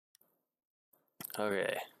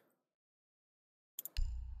Okay.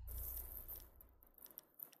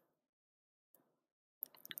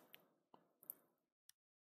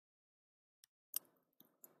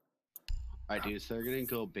 Alright, dude, so they're gonna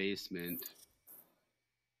go basement.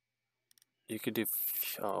 You could do.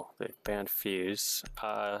 Oh, they banned Fuse.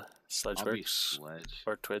 Sledgeworks Sledge.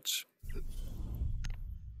 or Twitch.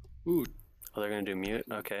 Ooh. Oh, they're gonna do mute.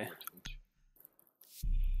 Okay.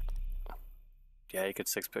 Yeah, you could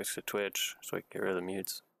 6-pix to Twitch, so we can get rid of the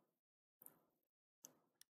mutes.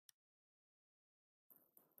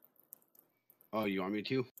 Oh, you want me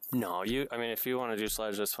to? No, you. I mean, if you want to do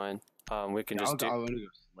Sledge, that's fine. We can just do. I want to go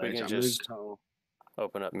Sledge. We can just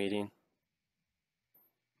open up meeting.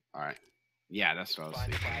 All right. Yeah, that's what I was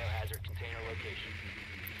thinking. Find the biohazard container location.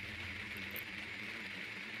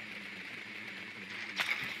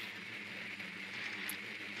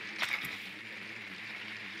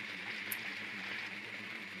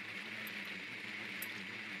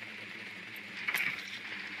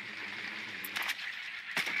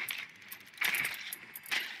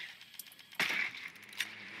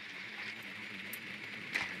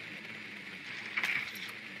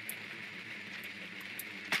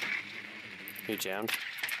 You jammed?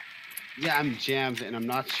 Yeah, I'm jammed, and I'm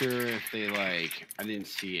not sure if they like. I didn't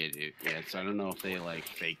see it yet, so I don't know if they like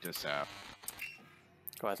faked us out.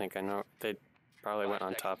 Oh, I think I know. They probably went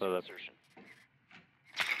on top of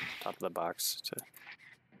the box to.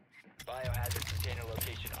 Biohazard container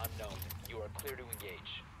location unknown. You are clear to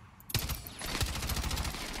engage.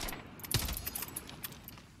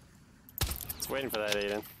 It's waiting for that,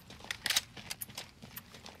 Aiden.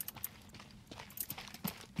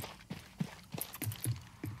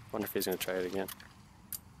 Wonder if he's gonna try it again.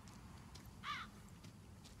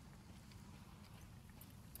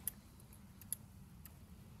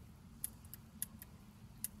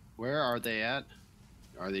 Where are they at?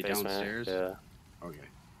 Are they Basement, downstairs? yeah. Okay.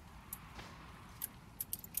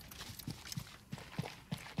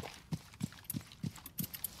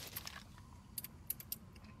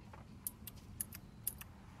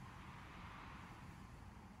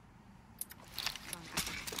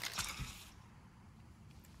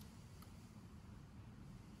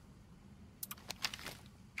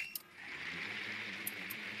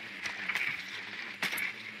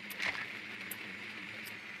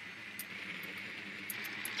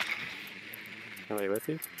 Anybody with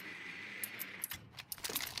you?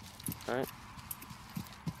 Alright.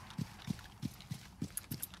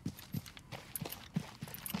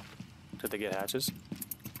 Did they get hatches?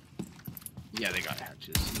 Yeah, they got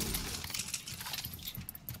hatches.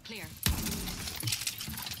 Clear.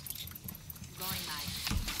 Going live.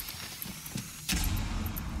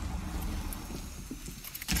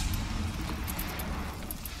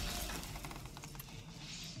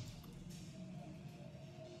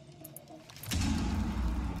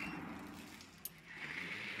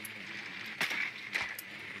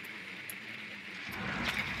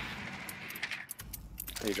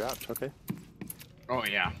 Oh, you dropped, okay. Oh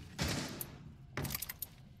yeah.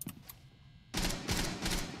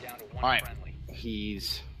 Down to one Alright. friendly.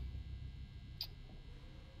 He's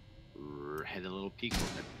had a little peek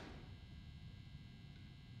with it.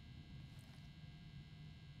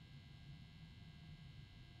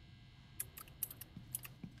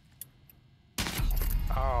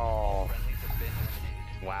 Oh, Friendlies have been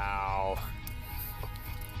eliminated. wow.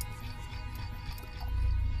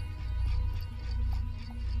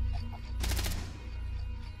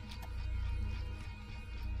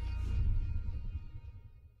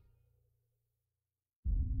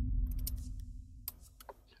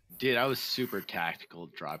 Dude, I was super tactical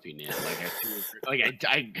dropping it.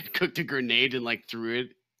 I cooked a grenade and like threw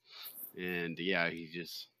it, and yeah, he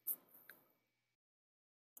just.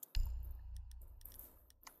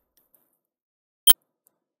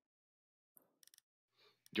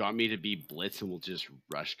 Do you want me to be blitz and we'll just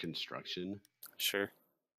rush construction? Sure.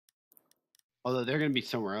 Although they're gonna be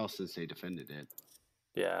somewhere else since they defended it.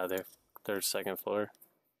 Yeah, they're second floor.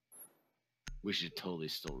 We should totally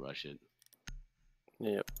still rush it.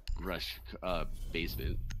 Yep. Rush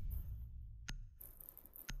basement.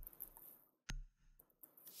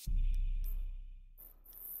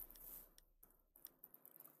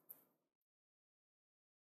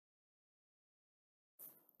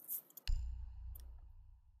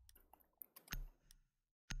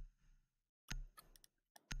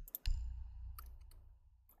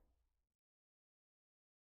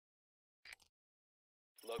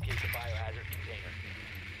 Locate the biohazard container.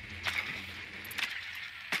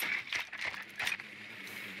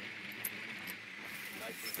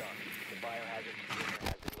 Nicely done. The biohazard container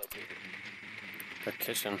has been located. The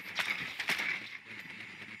kitchen.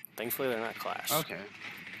 Thankfully, they're not clashed. Okay.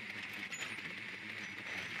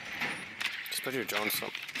 Just put your drone so.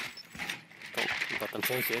 Don't let them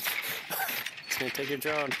take it. It's gonna take your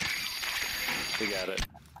drone. We got it.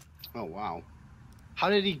 Oh wow.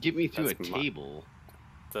 How did he get me through That's a table?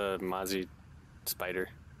 The Mozzie spider.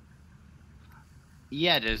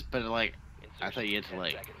 Yeah, it is, but like, I Insertion thought you had to 10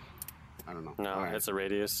 like, seconds. I don't know. No, Alright. it's a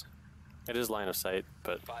radius. It is line of sight,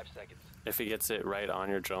 but 5 seconds. if he gets it right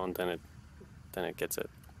on your drone, then it gets it.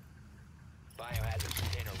 Biohazard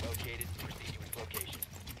container located. Proceed to its location.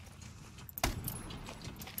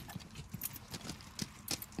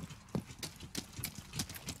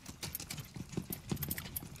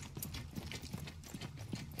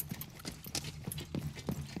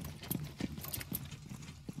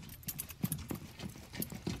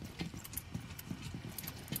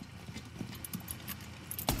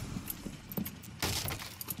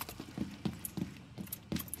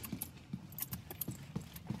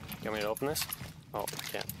 You want me to open this? Oh, I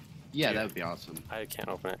can't. Yeah, Dude. that would be awesome. I can't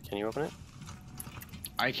open it. Can you open it?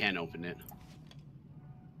 I can't open it.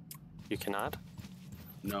 You cannot?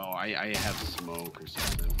 No, I have smoke or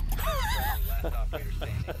something. Last operator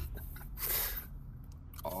standing.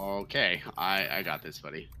 Okay, I got this,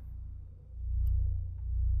 buddy.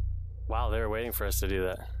 Wow, they were waiting for us to do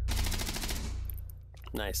that.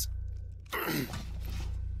 Nice.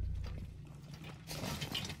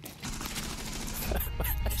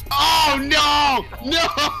 Oh no!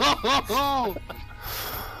 No!